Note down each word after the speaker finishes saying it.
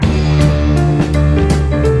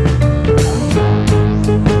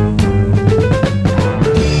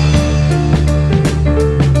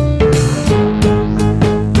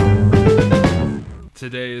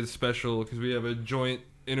special because we have a joint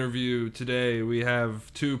interview today. We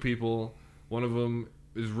have two people. One of them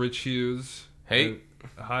is Rich Hughes. Hey.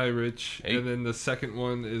 Hi, Rich. Hey. And then the second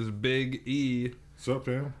one is Big E. What's up,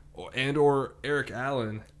 fam? Or Aric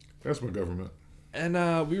Allen. That's my government.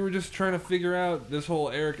 And we were just trying to figure out this whole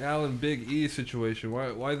Aric Allen Big E situation.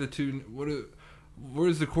 Why the two? What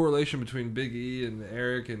is the correlation between Big E and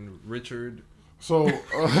Aric and Richard? So,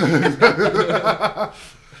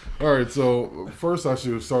 all right. So first, I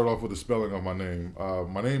should start off with the spelling of my name.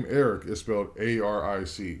 My name Aric is spelled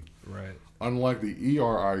A-R-I-C. Right. Unlike the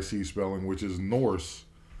E-R-I-C spelling, which is Norse,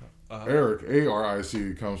 Aric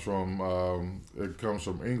A-R-I-C comes from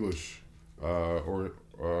English or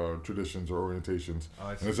traditions or orientations,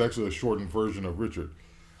 and it's actually a shortened version of Richard.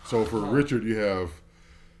 So for Richard, you have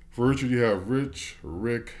Rich,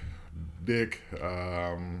 Rick, Dick,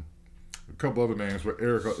 a couple other names, but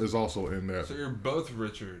Aric is also in that. So you're both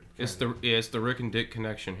Richard. It's the Rick and Dick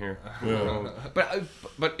connection here. Yeah.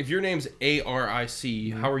 But if your name's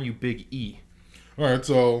Aric, how are you Big E? All right,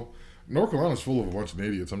 so North Carolina's full of a bunch of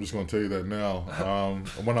idiots. I'm just going to tell you that now.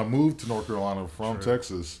 When I moved to North Carolina from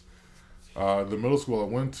Texas, the middle school I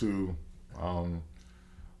went to,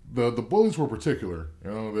 the bullies were particular.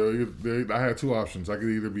 You know, I had two options. I could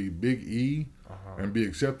either be Big E and be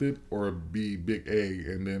accepted, or be Big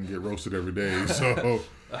A and then get roasted every day.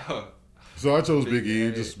 So I chose Big E.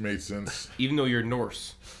 It just made sense. Even though you're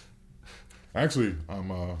Norse. Actually,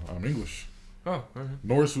 I'm English. Oh,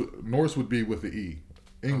 Norse would be with the E.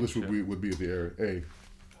 English would be with the A.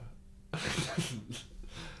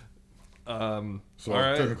 So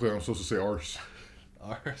right. Technically, I'm supposed to say arse.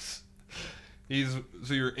 Arse.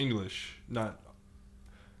 So you're English, not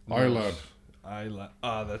Ireland.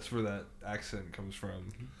 That's where that accent comes from.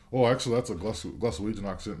 Oh, actually, that's a Glaswegian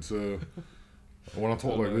accent. So when I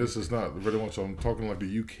talk like this, it's not very much. I'm talking like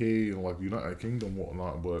the UK and like the United Kingdom and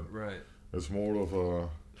whatnot, but it's more of a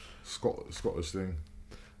Scottish thing.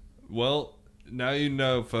 Well, now you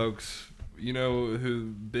know, folks. You know who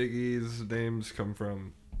Big E's names come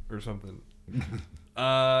from, or something.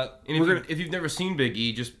 If you've never seen Big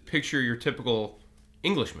E, just picture your typical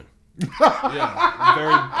Englishman.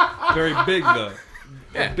 Yeah, very big though.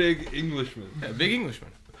 Yeah. A big Englishman. Yeah, big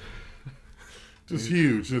Englishman. Just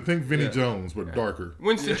huge. Think Vinnie Jones, but darker.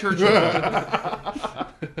 Winston Churchill.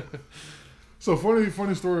 So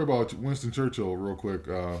funny story about Winston Churchill, real quick.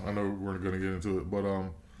 I know we're going to get into it, but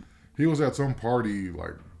he was at some party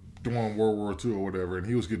like during World War II or whatever, and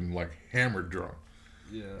he was getting like hammered drunk.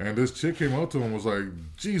 Yeah. And this chick came up to him and was like,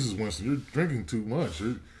 "Jesus, Winston, you're drinking too much.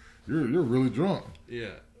 You're really drunk."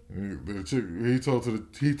 Yeah. And the chick,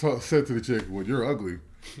 said to the chick, "Well, you're ugly."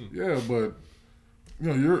 Yeah, but you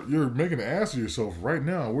know you're making an ass of yourself right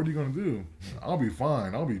now. What are you gonna do? I'll be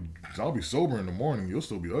fine. I'll be sober in the morning. You'll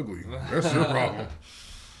still be ugly. That's your problem.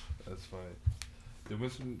 That's funny. Did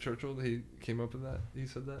Winston Churchill? He came up with that. He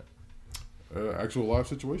said that. Actual live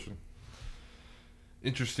situation.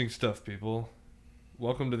 Interesting stuff, people.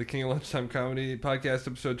 Welcome to the King of Lunchtime Comedy Podcast,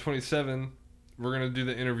 episode 27. We're going to do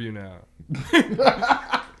the interview now.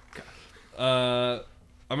 I'm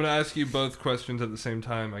going to ask you both questions at the same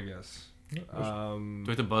time, I guess. Do we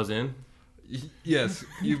have to buzz in? Yes,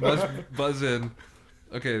 you buzz in.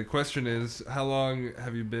 Okay, the question is, how long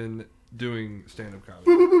have you been doing stand-up comedy?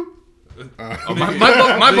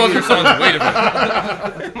 My buzzer sounds way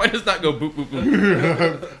different. Mine does not go boop, boop,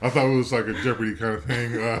 boop. I thought it was like a Jeopardy kind of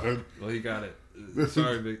thing. Well, you got it.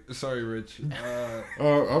 Sorry, Rich. I've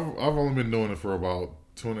only been doing it for about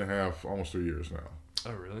 2.5, almost 3 years now.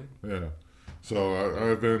 Oh, really? Yeah. So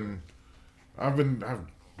I've been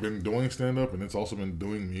doing stand up, and it's also been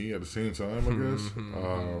doing me at the same time, I guess.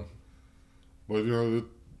 But you know,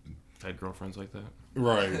 I had girlfriends like that.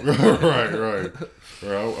 Right.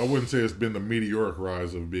 I wouldn't say it's been the meteoric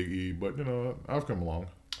rise of Big E, but you know, I've come along.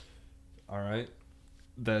 All right.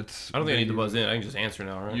 I don't think I need to buzz in. I can just answer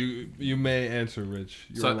now, right? You may answer, Rich.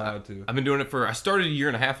 You're allowed to. I've been doing it I started 1.5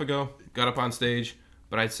 years ago, got up on stage,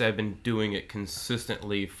 but I'd say I've been doing it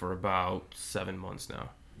consistently for about 7 months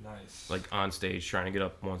now. Nice. Like on stage, trying to get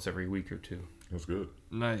up once every week or two. That's good.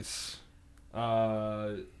 Nice.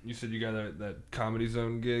 You said you got that Comedy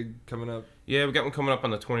Zone gig coming up? Yeah, we got one coming up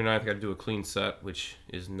on the 29th. I got to do a clean set, which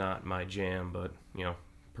is not my jam, but, you know,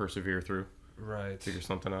 persevere through. Right. Figure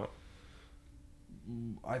something out.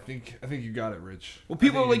 I think you got it, Rich. Well,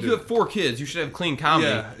 people are like, you have 4 kids. You should have clean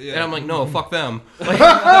comedy. Yeah. And I'm like, no, fuck them. Like,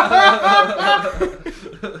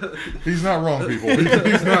 he's not wrong, people.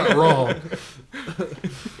 He's not wrong.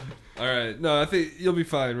 All right. No, I think you'll be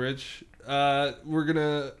fine, Rich. What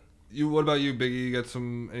about you, Biggie? You got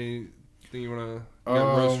any Anything you want to...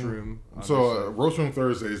 Roast Room. So, Roast Room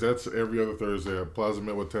Thursdays, that's every other Thursday at Plaza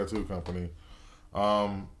Midwood Tattoo Company.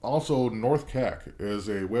 Also, North Cack is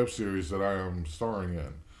a web series that I am starring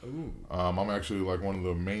in. Ooh. I'm actually like one of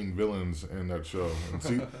the main villains in that show. And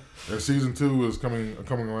season 2 is coming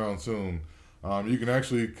around soon. You can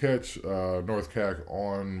actually catch North Cack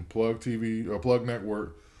on Plug TV or Plug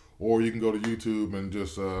Network, or you can go to YouTube and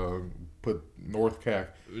just put North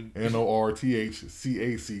Cack,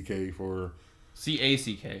 NORTHCACK for CACK.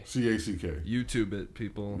 CACK. YouTube it,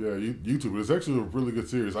 people. Yeah, YouTube. It's actually a really good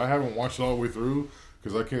series. I haven't watched it all the way through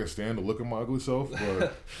because I can't stand to look at my ugly self,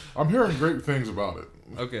 but I'm hearing great things about it.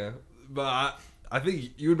 Okay, but I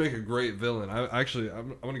think you would make a great villain. I'm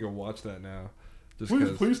gonna go watch that now. Just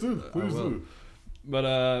please do. But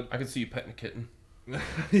I can see you petting a kitten.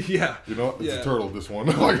 Yeah, you know, it's a turtle. This one,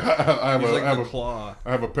 like I have a claw.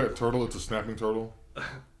 I have a pet turtle. It's a snapping turtle,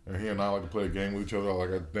 and he and I like to play a game with each other.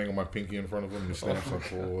 Like I dangle my pinky in front of him, and he snaps that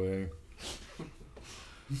full away.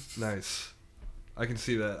 Nice. I can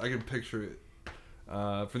see that. I can picture it.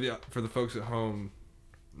 For the folks at home,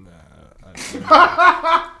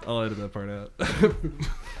 I'll edit that part out.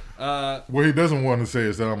 What he doesn't want to say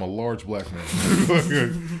is that I'm a large black man.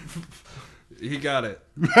 He got it.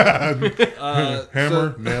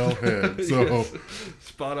 Hammer, nail, head. So yes.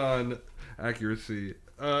 Spot on accuracy.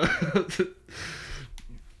 We're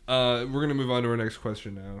gonna move on to our next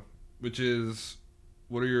question now, which is,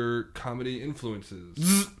 what are your comedy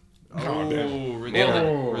influences? Rich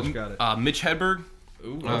got it. Mitch Hedberg.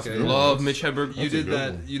 Ooh, okay. Love Mitch Hedberg. You did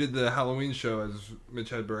that. You did the Halloween show as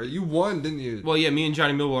Mitch Hedberg. You won, didn't you? Well, yeah. Me and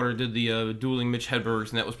Johnny Millwater did the dueling Mitch Hedbergs,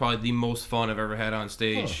 and that was probably the most fun I've ever had on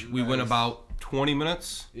stage. We went about 20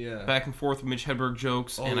 minutes, back and forth with Mitch Hedberg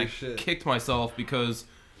jokes, and I kicked myself because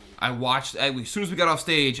I watched. As soon as we got off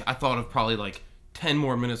stage, I thought of probably like 10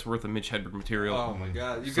 more minutes worth of Mitch Hedberg material. Oh my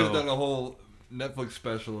god! You could have done a whole Netflix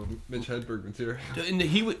special of Mitch Hedberg material. And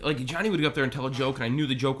he would Johnny would go up there and tell a joke, and I knew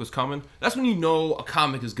the joke was coming. That's when you know a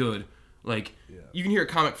comic is good. Like you can hear a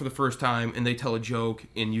comic for the first time, and they tell a joke,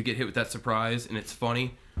 and you get hit with that surprise, and it's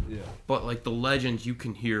funny. Yeah. But like the legends, you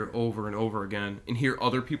can hear over and over again, and hear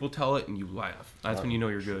other people tell it, and you laugh. That's when you know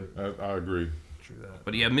you're good. I agree. True that.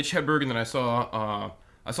 But yeah, Mitch Hedberg, and then I saw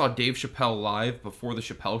Dave Chappelle live before the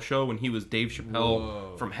Chappelle show when he was Dave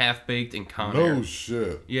Chappelle from Half Baked and Con Air. No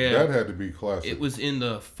shit. Yeah. That had to be classic. It was in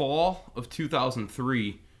the fall of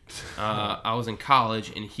 2003. I was in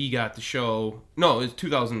college and he got the show. No, it was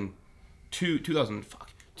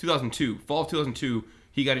 2002. Fall of 2002.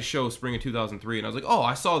 He got his show spring of 2003. And I was like, oh,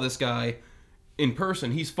 I saw this guy in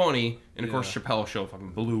person. He's funny. And of course, Chappelle show fucking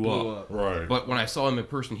blew up. Right. But when I saw him in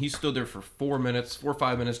person, he stood there for 4 or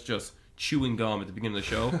 5 minutes just chewing gum at the beginning of the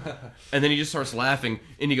show, and then he just starts laughing,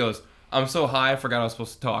 and he goes, "I'm so high, I forgot I was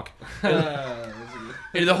supposed to talk."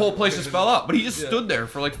 And the whole place just fell out. But he just stood there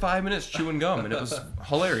for like 5 minutes chewing gum, and it was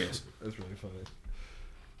hilarious. That's really funny.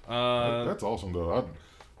 That's awesome, though.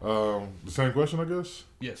 The same question, I guess.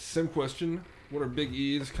 Yes, same question. What are Big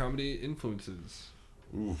E's comedy influences?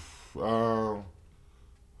 Oof.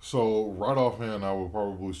 So right offhand, I would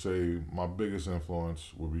probably say my biggest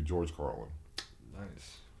influence would be George Carlin.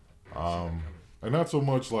 Nice. And not so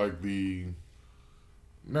much the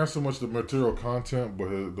material content, but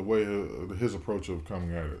the way his approach of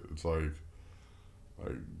coming at it. It's like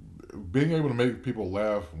being able to make people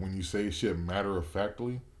laugh when you say shit matter of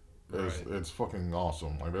factly. It's fucking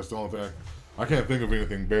awesome. Like that's the only thing I can't think of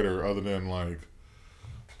anything better other than like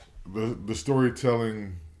the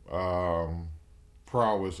storytelling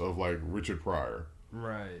prowess of like Richard Pryor.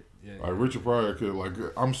 Right. Yeah. Like Richard Pryor could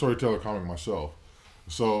I'm a storyteller comic myself.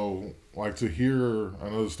 So, like, to hear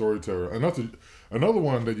another storyteller, another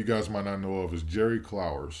one that you guys might not know of is Jerry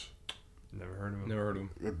Clowers. Never heard of him.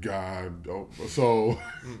 God. So,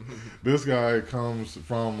 this guy comes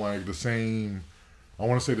from, like, the same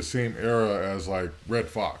era as, like, Red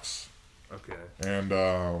Fox. Okay. And,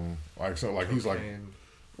 he's like,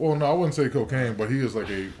 well, no, I wouldn't say cocaine, but he is I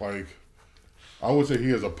would say he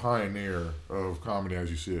is a pioneer of comedy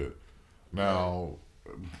as you see it. Now,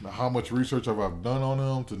 how much research have I done on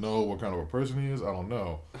him to know what kind of a person he is? I don't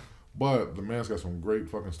know. But the man's got some great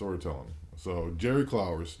fucking storytelling. So, Jerry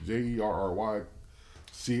Clowers, JerryClowers,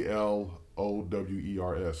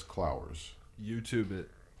 Clowers. YouTube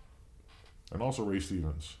it. And also Ray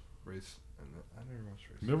Stevens. I never watched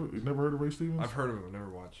Ray Stevens. You never heard of Ray Stevens? I've heard of him, never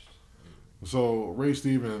watched. So, Ray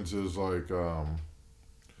Stevens is like...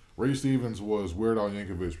 Ray Stevens was Weird Al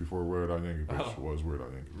Yankovic before Weird Al Yankovic was Weird Al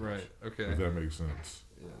Yankovic. Right. Okay. If that makes sense.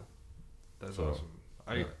 Yeah. That's awesome.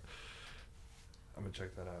 I'm gonna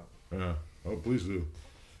check that out. Yeah. Oh, please do.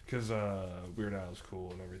 Because Weird Al is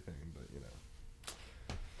cool and everything,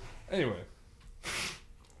 but Anyway.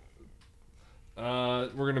 We're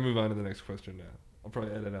going to move on to the next question now. I'll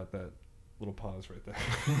probably edit out that little pause right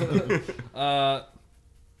there.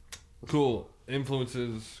 Cool.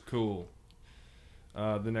 Influences, cool.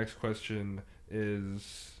 The next question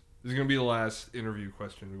is going to be the last interview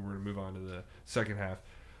question. We're going to move on to the second half.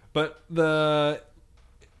 But the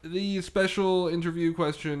special interview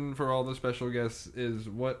question for all the special guests is,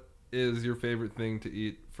 what is your favorite thing to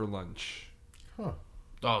eat for lunch? Huh.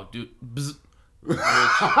 Oh, dude. Bzz. We're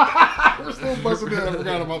still busting in. I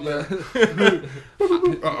forgot about that.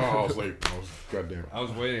 I was like, goddamn. I was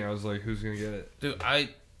waiting. I was like, who's going to get it? Dude,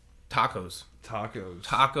 tacos.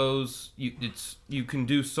 Tacos. You can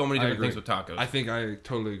do so many different things with tacos. I think I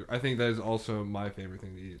totally agree. I think that is also my favorite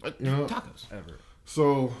thing to eat. Tacos. Ever.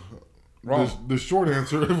 So, the short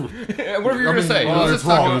answer... Whatever you're going to say. It's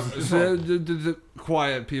wrong.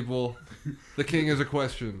 Quiet, people. The king is a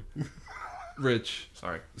question. Rich.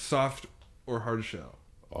 Sorry. Soft or hard shell?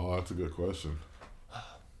 Oh, that's a good question.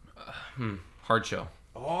 Hard shell.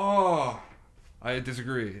 Oh, I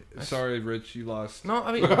disagree. Sorry, Rich, you lost. No,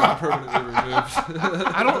 I mean, Permanently removed.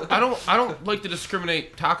 I don't like to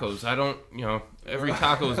discriminate tacos. I don't, every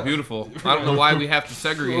taco is beautiful. I don't know why we have to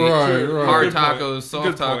segregate hard tacos,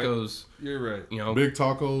 soft tacos. You're right. Big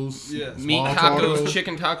tacos, meat tacos,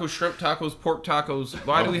 chicken tacos, shrimp tacos, pork tacos.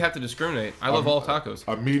 Why do we have to discriminate? I love all tacos.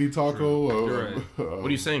 A meaty taco. You're right. What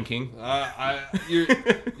are you saying, King?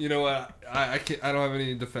 You know what? I can't. I don't have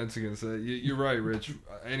any defense against that. You're right, Rich.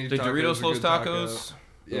 Any the Doritos Los Tacos. Taco.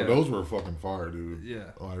 Yeah, those were fucking fire, dude.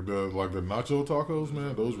 Yeah, like the nacho tacos,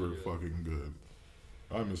 man. Those were fucking good.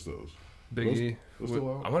 I miss those. Big E.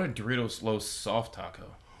 I want a Doritos Los soft taco.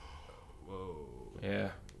 Whoa.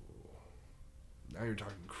 Yeah. Now you're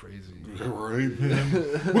talking crazy. Yeah, right, man.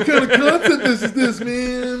 What kind of content is this,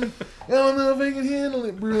 man? I don't know if I can handle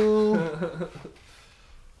it, bro. Hold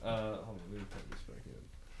on, let me type this back in.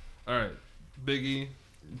 All right, Big E.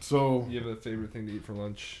 So, you have a favorite thing to eat for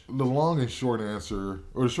lunch? The long and short answer,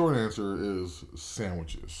 or the short answer is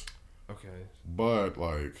sandwiches. Okay. But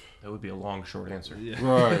like that would be a long short answer. Yeah.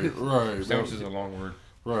 Right. Sandwich is a long word.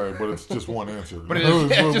 Right, but it's just one answer. But it's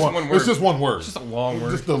just one word. It's just one word. It's just a long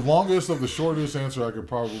word. Just the longest of the shortest answer I could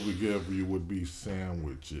probably give you would be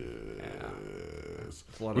sandwiches. Yeah. It's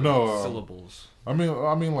a lot of syllables. I mean,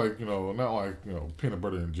 like, not like, peanut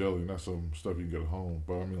butter and jelly, not some stuff you can get at home,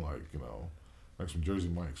 but I mean, like, like some Jersey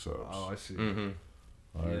Mike's subs. Oh, I see. Mm-hmm.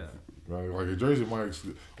 Like a Jersey Mike's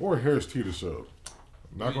or a Harris Teeter sub.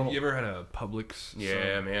 You ever had a Publix?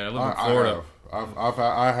 Yeah, man. I live in Florida.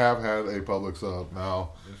 I have had a Publix sub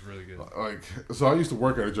now. It's really good. So I used to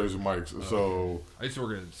work at a Jersey Mike's. So I used to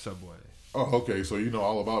work at Subway. Oh, okay. So you know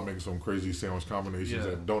all about making some crazy sandwich combinations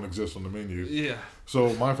that don't exist on the menu. Yeah.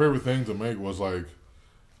 So my favorite thing to make was like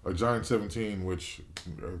a Giant 17, which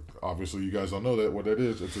obviously you guys don't know what that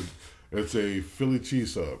is. It's a Philly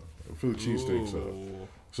cheese sub, a Philly cheesesteak sub.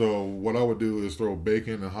 So what I would do is throw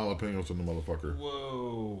bacon and jalapenos in the motherfucker.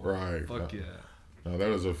 Whoa. Right. Fuck yeah. Now that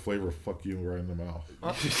is a flavor fuck you right in the mouth.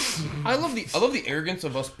 I love the arrogance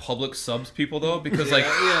of us public subs people though, because when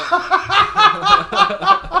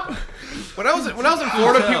I was in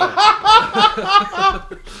Florida, people.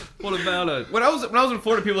 What about it? When I was in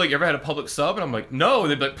Florida, people like, you ever had a public sub? And I'm like, no.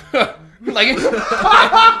 And they'd be like,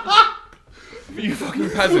 you fucking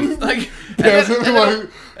peasants.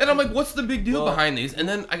 And I'm like, what's the big deal behind these? And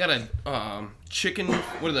then I got a chicken,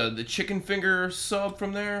 the chicken finger sub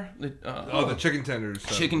from there. The chicken tenders.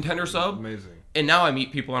 Chicken tender sub. Amazing. And now I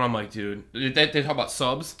meet people and I'm like, dude, they talk about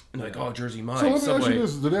subs. And they're like, oh, Jersey Mike's. So let me Subway. ask you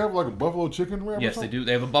this. Do they have like a buffalo chicken wrap? Yes, they do.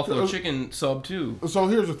 They have a buffalo chicken sub too. So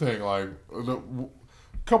here's the thing. Like,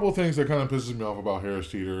 couple of things that kind of pisses me off about Harris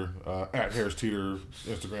Teeter, at Harris Teeter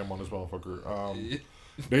Instagram on this motherfucker.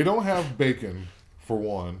 They don't have bacon, for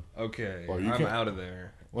one. Okay, I'm out of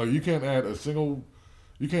there. Like, you can't add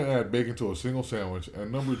bacon to a single sandwich.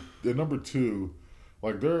 And number two,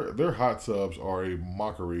 like their hot subs are a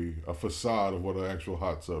mockery, a facade of what an actual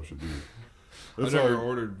hot sub should be. I've never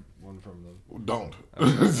ordered one from them. Don't.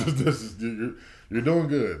 You're doing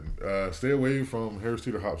good. Stay away from Harris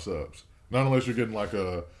Teeter hot subs. Not unless you're getting like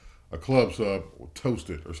a club sub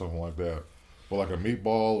toasted or something like that. But like a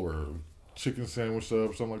meatball or chicken sandwich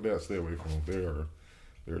sub, something like that, stay away from them.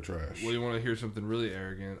 They're trash. Well, you want to hear something really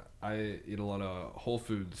arrogant? I eat a lot of Whole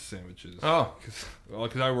Foods sandwiches. Oh.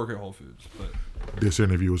 Because I work at Whole Foods. But this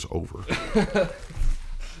interview is over.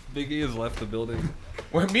 Big E has left the building.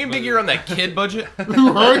 Where me and Big E are on that kid budget.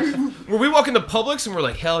 Right? Where we walk into Publix and we're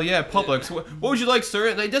like, hell yeah, Publix. What would you like, sir?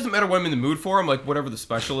 It doesn't matter what I'm in the mood for. I'm like, whatever the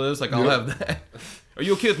special is. Like, I'll have that. Are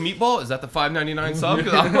you okay with meatball? Is that the $5.99 sub?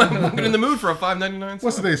 Because I'm in the mood for a $5.99 sub.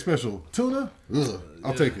 What's today's special? Tuna? Ugh,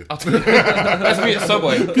 I'll take it. That's me at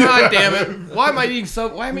Subway. God damn it! Why am I eating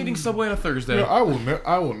Subway on a Thursday? Yeah,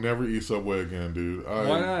 I will never eat Subway again, dude.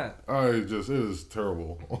 Why not? It is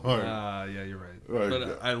terrible. Yeah, you're right.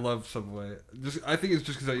 But I love Subway. I think it's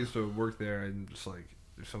just because I used to work there and just like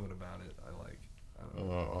there's something about it I like. I don't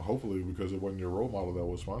know. Hopefully, because it wasn't your role model that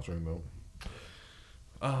was sponsoring them.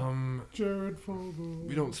 Jared Fogle.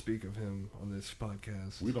 We don't speak of him on this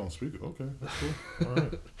podcast. We don't speak. Okay, that's cool. All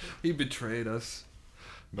right. He betrayed us.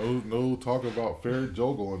 No talk about Fair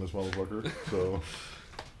Jogel in this motherfucker. So,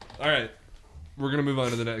 all right, we're gonna move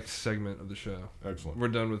on to the next segment of the show. Excellent. We're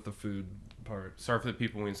done with the food part. Sorry for the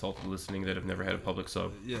people we insulted listening that have never had a public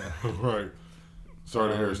sub. Yeah. Right.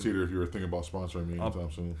 Sorry to Harris Teeter if you were thinking about sponsoring me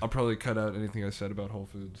anytime soon. I'll probably cut out anything I said about Whole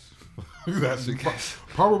Foods. That's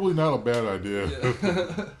probably not a bad idea.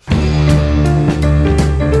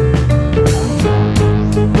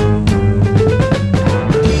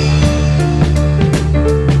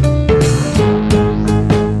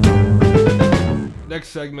 Next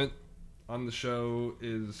segment on the show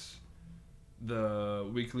is the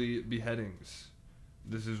weekly beheadings.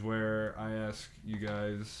 This is where I ask you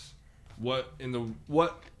guys what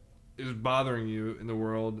is bothering you in the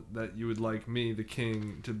world that you would like me, the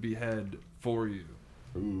king, to behead for you.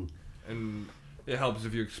 Ooh. And it helps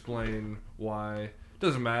if you explain why.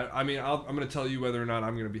 Doesn't matter. I mean, I'm going to tell you whether or not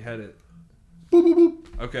I'm going to behead it. Boop, boop, boop.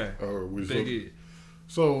 Okay. Big E.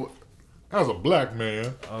 So, as a black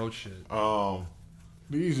man, oh shit.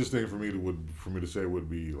 The easiest thing for me to say would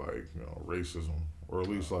be like racism, or at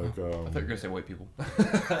least like. I thought you were gonna say white people.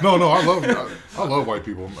 No, I love white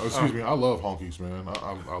people. Excuse me, I love honkies, man.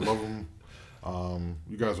 I love them.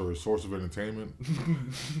 You guys are a source of entertainment.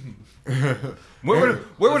 Where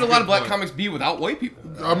would a lot of black comics be without white people?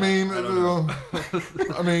 I mean,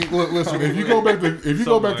 listen. If you go back to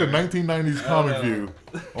 1990s Comic View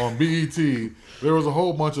on BET, there was a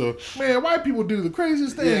whole bunch of white people do the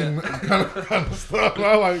craziest thing kind of stuff.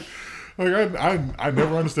 I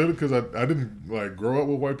never understood it because I didn't like grow up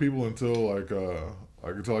with white people until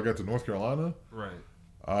until I got to North Carolina. Right.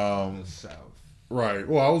 The South. Right.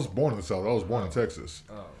 Well, I was born in the South. I was born in Texas.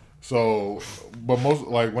 Oh. So, but most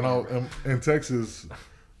when I was in Texas,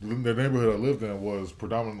 the neighborhood I lived in was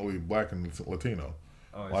predominantly black and Latino.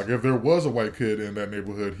 Oh, like if there was a white kid in that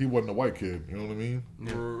neighborhood, he wasn't a white kid. You know what I mean?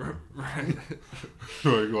 Yeah. Right.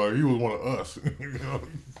 like he was one of us. You know?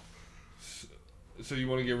 So you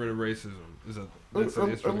want to get rid of racism? Is that's the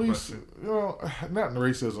answer to the least question? not in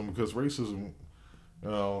racism, because racism,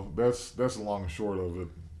 that's the long and short of it.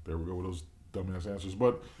 There we go with those dumbass answers.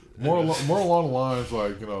 But more along the lines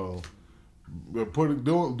like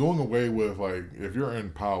doing away with like if you're in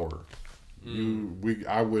power.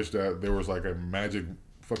 I wish that there was like a magic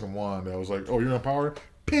fucking wand that was like, oh, you're in power,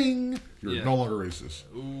 ping, you're no longer racist.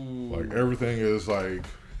 Ooh. Like everything is like.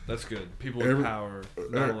 That's good. People with power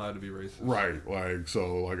not allowed to be racist. Right. Like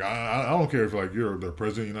so. Like I don't care if like you're the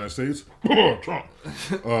president of the United States, Trump,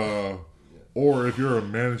 or if you're a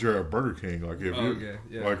manager at Burger King. Like if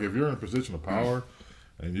if you're in a position of power.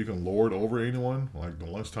 And you can lord over anyone, like the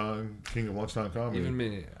king of lunchtime comedy. Even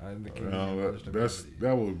me, I'm the king.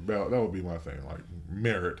 That would be my thing, like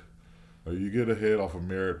merit. You get ahead off of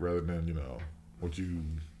merit rather than what you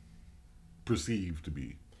perceive to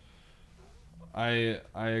be. I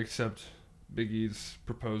accept Big E's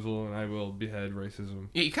proposal, and I will behead racism.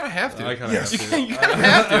 Yeah, you kind of have to. I kind of have to. You kind of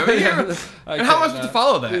have to. I mean, how am I supposed to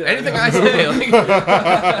follow that? Yeah. Anything I say,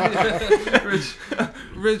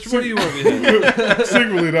 Rich, what do you want me to?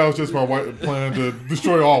 Secretly, that was just my plan to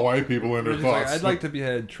destroy all white people and their thoughts. I'd like to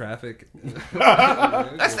behead traffic.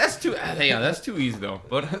 That's too. That's too easy though.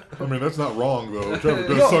 But I mean, that's not wrong though. Traffic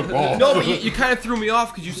does suck balls. No, but you kind of threw me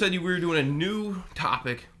off because you said you were doing a new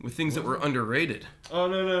topic with things that were underrated. Oh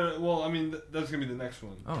no! Well, I mean, that's gonna be the next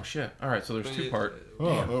one. Oh shit! All right, so there's two part.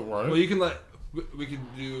 Right. Well, you can let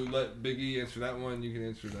Big E answer that one. You can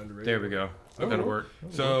answer the underrated. There we go. That'll work.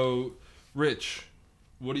 So, Rich,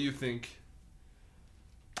 what do you think?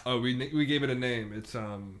 Oh, we gave it a name. It's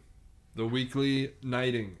the Weekly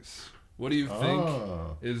Nightings. What do you think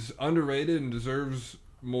is underrated and deserves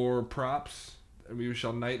more props? And we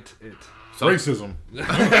shall knight it. So, racism.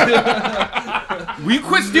 Will you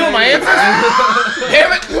quit stealing my answers?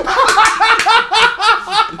 Damn it!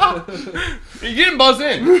 You didn't buzz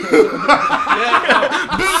in.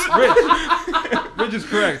 Rich is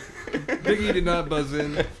correct. Biggie did not buzz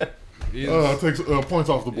in. Takes points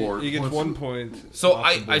off the board. He gets 1 point. So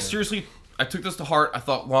I seriously, I took this to heart. I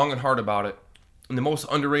thought long and hard about it. And the most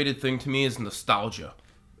underrated thing to me is nostalgia.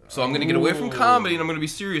 So I'm going to get away from comedy and I'm going to be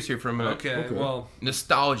serious here for a minute. Okay, well...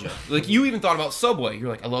 Nostalgia. Like, you even thought about Subway. You're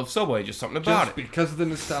like, I love Subway, just something about it. Because of the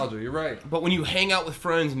nostalgia, you're right. But when you hang out with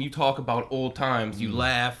friends and you talk about old times, you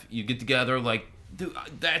laugh, you get together, like, dude,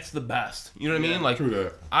 that's the best. You know what I mean? Like, True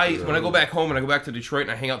that. When I go back home and I go back to Detroit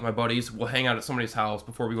and I hang out with my buddies, we'll hang out at somebody's house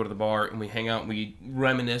before we go to the bar and we hang out and we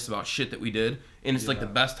reminisce about shit that we did. And it's like the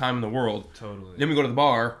best time in the world. Totally. Then we go to the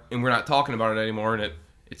bar and we're not talking about it anymore and it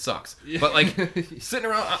sucks. Yeah. But like sitting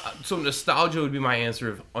around, so nostalgia would be my answer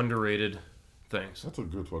of underrated things. That's a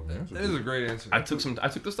good fucking answer. That is a great answer. I took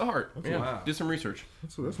this to heart. Wow. Did some research.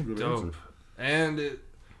 That's a good Dope. answer. And it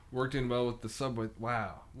worked in well with the Subway.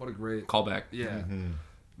 Wow, what a great Callback. Yeah. Mm-hmm.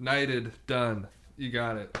 Knighted, done. You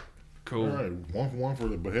got it. Cool. All right, 1 for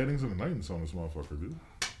the beheadings and the nightings on this motherfucker, dude.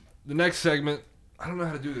 The next segment, I don't know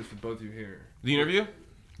how to do this with both of you here. The interview?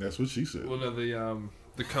 That's what she said. Well, no,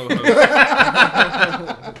 the co-host.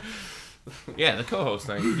 Yeah, the co-host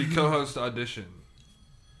thing. The co-host audition.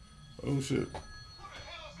 Oh shit.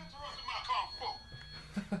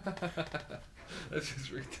 That's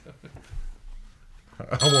just retarded. I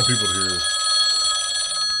want people to hear this.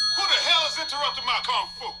 Who the hell is interrupting my kung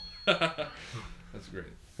fu? That's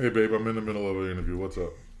great. Hey babe, I'm in the middle of an interview. What's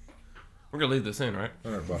up? We're going to leave this in, right?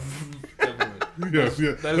 All right, bye. Definitely. Yes,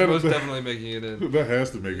 yeah. That is most definitely making it in. That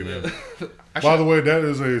has to make it in. By the way, that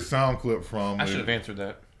is a sound clip from. I should have answered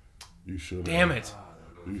that. You should. Damn it.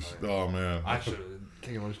 Oh man. I should have.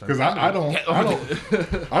 King of Lunchtime. Because I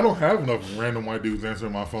don't have enough random white dudes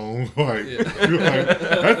answering my phone. Like,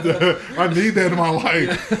 I need that in my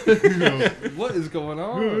life. You know, what is going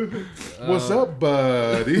on? what's up,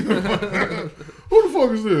 buddy? Who the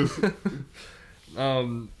fuck is this?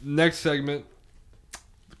 Next segment,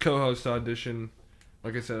 co-host audition.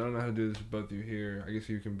 Like I said, I don't know how to do this with both of you here. I guess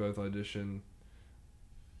you can both audition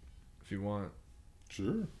if you want.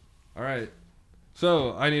 Sure. All right.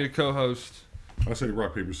 So I need a co-host. I say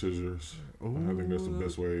rock, paper, scissors. Ooh. I think that's the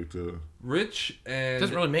best way to. Rich and.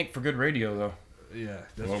 Doesn't really make for good radio, though. Yeah.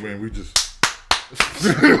 That's Well, I true. mean, we just.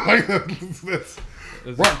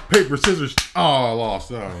 Rock, paper, scissors. Oh, I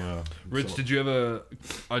lost. Oh, yeah. Rich, did you have a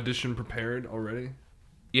audition prepared already?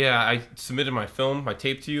 Yeah, I submitted my film, my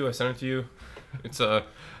tape to you. I sent it to you. It's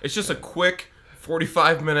just a quick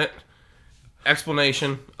 45-minute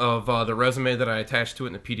explanation of the resume that I attached to it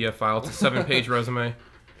in the PDF file. It's a 7-page resume.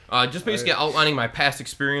 Just basically outlining my past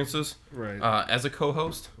experiences as a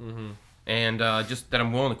co-host, and just that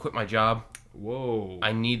I'm willing to quit my job. Whoa!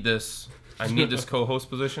 I need this co-host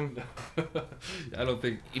position. I don't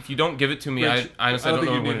think if you don't give it to me, Rich, I honestly don't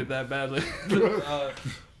don't think know you need it that badly.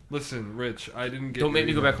 Listen, Rich, I didn't get. Don't make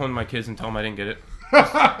me go back home to my kids and tell them I didn't get it.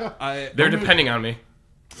 They're depending on me.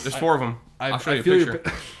 There's 4 of them. I'll show you a picture.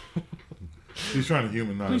 He's trying to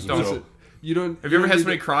humanize Please himself. You don't. Have you ever had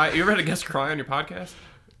somebody cry? You ever had a guest cry on your podcast?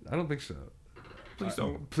 I don't think so. Please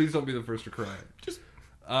don't. Please don't be the first to cry. Just.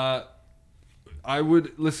 I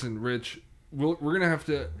would listen, Rich. We're gonna have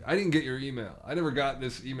to. I didn't get your email. I never got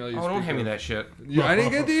this email. You don't hand me that shit. I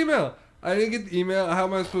didn't get the email. How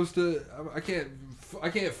am I supposed to? I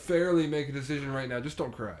can't fairly make a decision right now. Just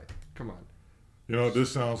don't cry. Come on. You know,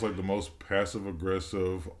 this sounds like the most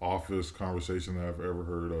passive-aggressive office conversation that I've ever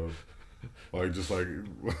heard of. Like, just like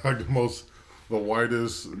the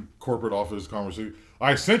whitest corporate office conversation.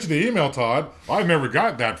 I sent you the email, Todd. I never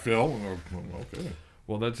got that, Phil. Okay.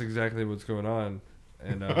 Well, that's exactly what's going on,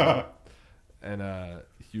 and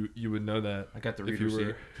you would know that. I got the if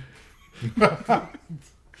reader you were.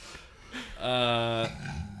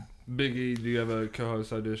 Biggie, do you have a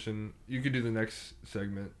co-host audition? You could do the next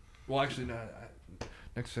segment. Well, actually, no.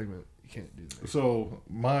 Next segment, you can't do that. So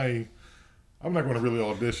I'm not going to really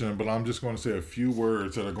audition, but I'm just going to say a few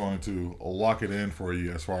words that are going to lock it in for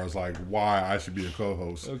you as far as like why I should be a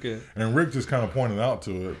co-host. Okay. And Rick just kind of pointed out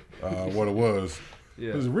to it what it was.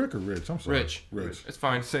 Yeah. Is it Rick or Rich? I'm sorry. Rich. It's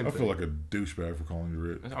fine. Same I thing. feel like a douchebag for calling you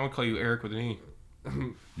Rich. I'm gonna call you Aric with an E.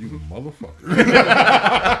 You motherfucker.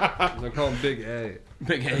 They call him Big A.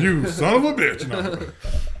 Big A. You son of a bitch. No.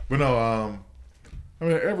 But no, I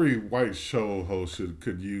mean, every white show host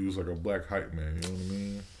could use like a black hype man. You know what I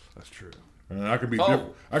mean? That's true. And I can be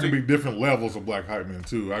be different levels of black hype man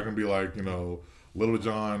too. I can be like, you know, Little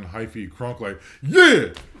John, Hyphy, Crunk, like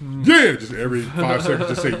yeah, just every 5 seconds,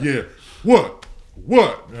 just say yeah, what, you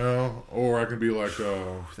know? Or I can be like,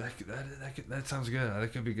 That sounds good.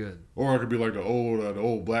 That could be good. or I could be like the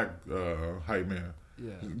old black hype man.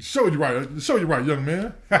 Yeah. Show you right, young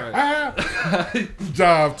man. Right.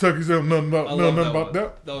 Jive Tucky's nothing about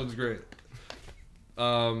that. That one's great.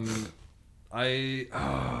 Oh man,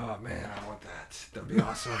 I want that. That'd be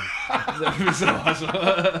awesome. That'd be so awesome.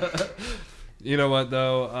 You know what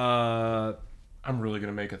though? I'm really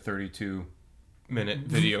gonna make a 32-minute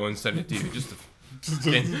video and send it to you just to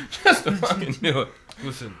fucking do it.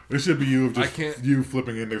 Listen, it should be you you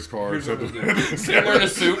flipping index cards. Here's what we'll do. Sitting there in a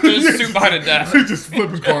suit, just suit behind a desk. Just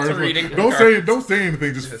flipping cards. reading Don't say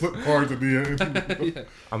anything. Just flip cards at the end. Yeah.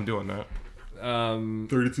 I'm doing that.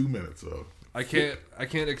 32 minutes though. I can't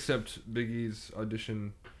accept Big E's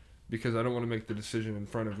audition because I don't want to make the decision in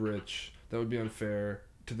front of Rich. That would be unfair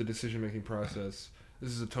to the decision-making process.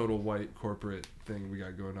 This is a total white corporate thing we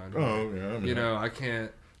got going on here. Oh yeah. I mean, I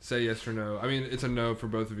can't say yes or no. I mean, it's a no for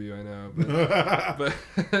both of you, I know.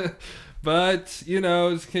 But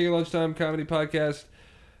it's King of Lunchtime Comedy Podcast,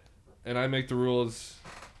 and I make the rules.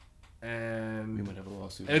 And We might have a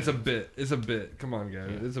lawsuit. And it's a bit. It's a bit. Come on, guys.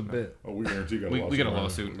 Yeah. It's a bit. Oh, we guarantee you got a lawsuit. We got a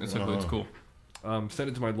lawsuit. It's cool. Send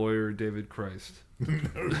it to my lawyer, David Christ.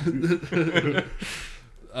 The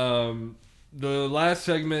last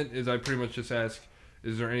segment is I pretty much just ask,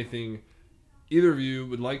 is there anything either of you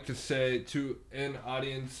would like to say to an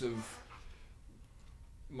audience of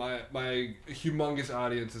my humongous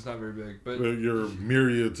audience? It's not very big, but your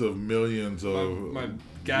myriads of millions of my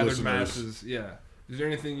gathered listeners. masses. Yeah. Is there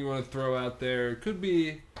anything you want to throw out there? Could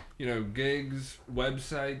be, gigs,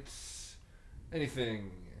 websites,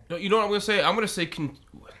 anything. No, you know what I'm gonna say? I'm gonna say,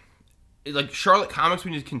 like Charlotte comics,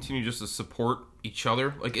 we need to continue just to support each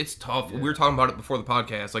other. Like it's tough. Yeah. We were talking about it before the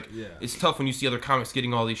podcast. Like Yeah. it's tough when you see other comics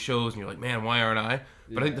getting all these shows, and you're like, man, why aren't I?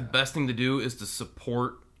 But I think the best thing to do is to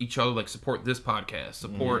support each other. Like support this podcast.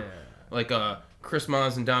 Support like Chris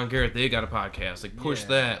Mons and Don Garrett. They got a podcast. Like push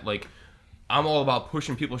that. Like I'm all about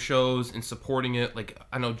pushing people's shows and supporting it. Like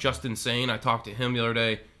I know Justin Sane. I talked to him the other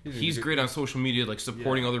day. He's great on social media, like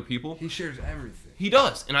supporting other people. He shares everything. He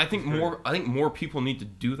does, and I think more people need to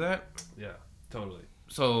do that. Yeah, totally.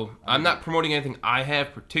 So I'm not promoting anything I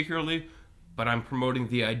have particularly, but I'm promoting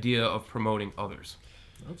the idea of promoting others.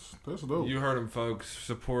 That's dope. You heard him, folks.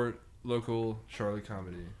 Support local Charlotte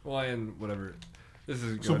comedy. Well, and whatever. This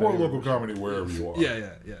is support local comedy wherever you are.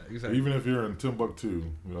 Yeah, exactly. Even if you're in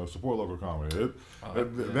Timbuktu, support local comedy.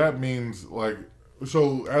 That means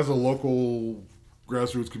so as a local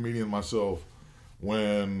grassroots comedian myself,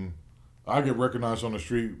 when I get recognized on the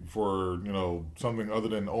street for something other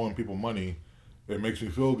than owing people money, it makes me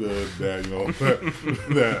feel good that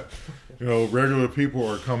that regular people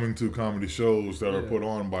are coming to comedy shows that are put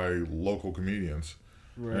on by local comedians.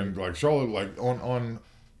 Right. And like Charlotte, like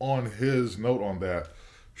on his note on that,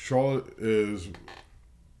 Charlotte is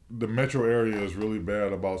the metro area is really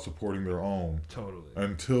bad about supporting their own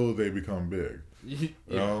until they become big.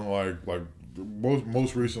 Like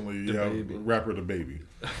most recently you have rapper The Baby.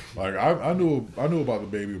 Like I knew about The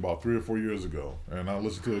Baby about 3 or 4 years ago, and I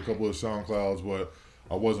listened to a couple of SoundClouds, but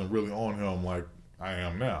I wasn't really on him like I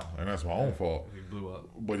am now, and that's my own fault. He blew up.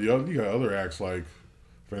 But you got other acts like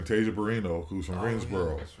Fantasia Barrino, who's from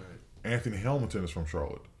Greensboro. Yeah, that's right. Anthony Hamilton is from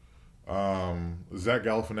Charlotte. Zach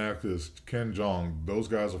Galifianakis, Ken Jeong, those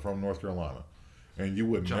guys are from North Carolina, and you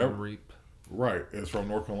would never. Reap. Right, it's from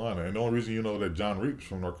North Carolina, and the only reason you know that John Reap's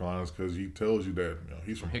from North Carolina is because he tells you that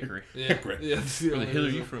he's from Hickory. Hickory. Yeah, Where the hell are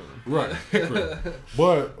you from? Right, Hickory.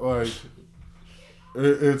 But like,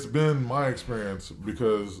 it's been my experience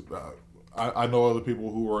because I know other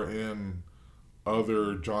people who are in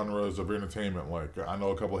other genres of entertainment. Like I know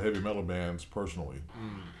a couple of heavy metal bands personally,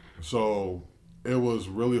 so it was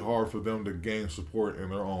really hard for them to gain support in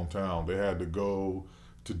their own town. They had to go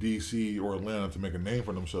to DC or Atlanta to make a name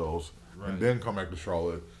for themselves. Right. And then come back to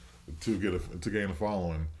Charlotte to gain a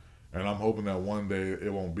following, and I'm hoping that one day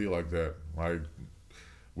it won't be like that. Like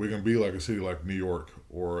we can be like a city like New York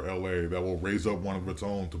or LA that will raise up one of its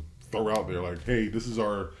own to throw out there. Like, hey, this is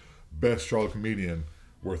our best Charlotte comedian.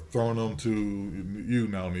 We're throwing them to you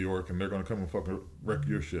now, New York, and they're gonna come and fucking wreck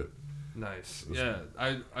your shit. Nice. Yeah,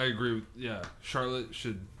 I agree with Charlotte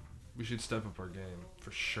we should step up our game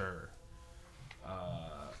for sure.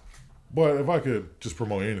 But if I could just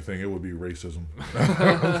promote anything, it would be racism.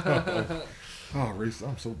 Race!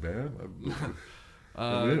 I'm so bad.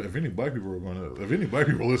 If any black people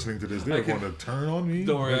are listening to this, they're going to turn on me.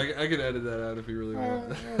 Don't worry, I could edit that out if you really want.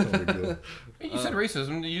 You said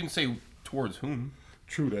racism. You didn't say towards whom.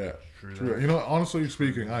 True that. Honestly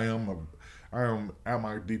speaking, I am at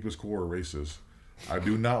my deepest core racist. I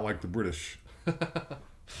do not like the British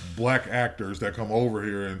black actors that come over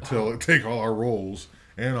here and take all our roles.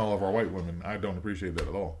 And all of our white women. I don't appreciate that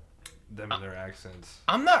at all. Them and their accents.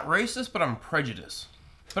 I'm not racist, but I'm prejudiced.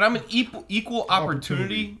 But I'm an equal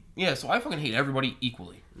opportunity. Yeah, so I fucking hate everybody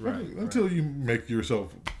equally. Right. Until you make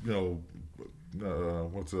yourself,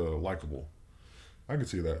 likable. I can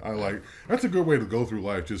see that. That's a good way to go through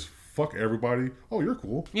life. Just fuck everybody. Oh, you're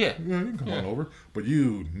cool. Yeah. You can come on over. But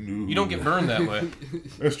you don't get burned that way.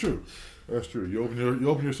 That's true. That's true. You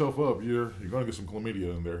open yourself up. You're gonna get some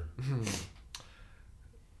chlamydia in there.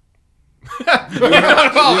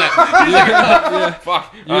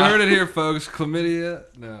 Fuck. You heard it here, folks. Chlamydia.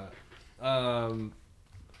 No.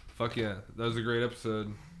 Fuck yeah, that was a great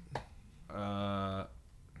episode.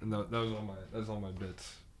 And that was all my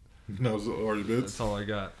bits. No, it's already bits. That's all I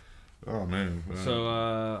got. Oh man. So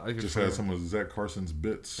I just had some of Zach Carson's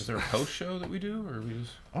bits. Is there a post show that we do, or we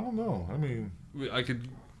just? I don't know. I mean, I could.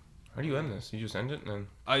 How do you end this? You just end it, and then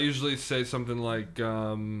I usually say something like,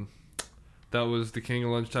 "That was the King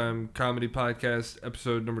of Lunchtime Comedy Podcast,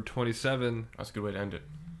 episode number 27." That's a good way to end it.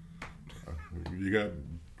 You got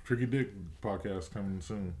Tricky Dick podcast coming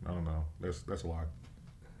soon. I don't know. That's a lie.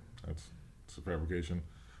 It's a fabrication.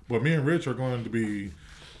 But me and Rich are going to be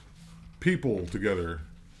people together.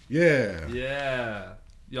 Yeah. Yeah.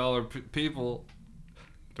 Y'all are people.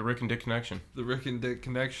 The Rick and Dick Connection. The Rick and Dick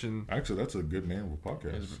Connection. Actually, that's a good name of a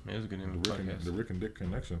podcast. It is a good name of a podcast. The Rick and Dick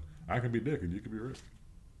Connection. I can be Dick and you can be Rick.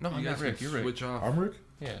 No, I'm not Rick. You're Rick. Switch off. I'm Rick?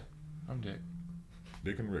 Yeah, I'm Dick.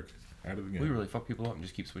 Dick and Rick. Add it again. We really fuck people up and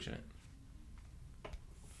just keep switching it.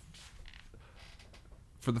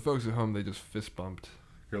 For the folks at home, they just fist bumped.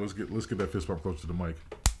 Here, let's get that fist bump closer to the mic.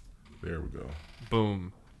 There we go.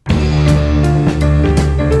 Boom.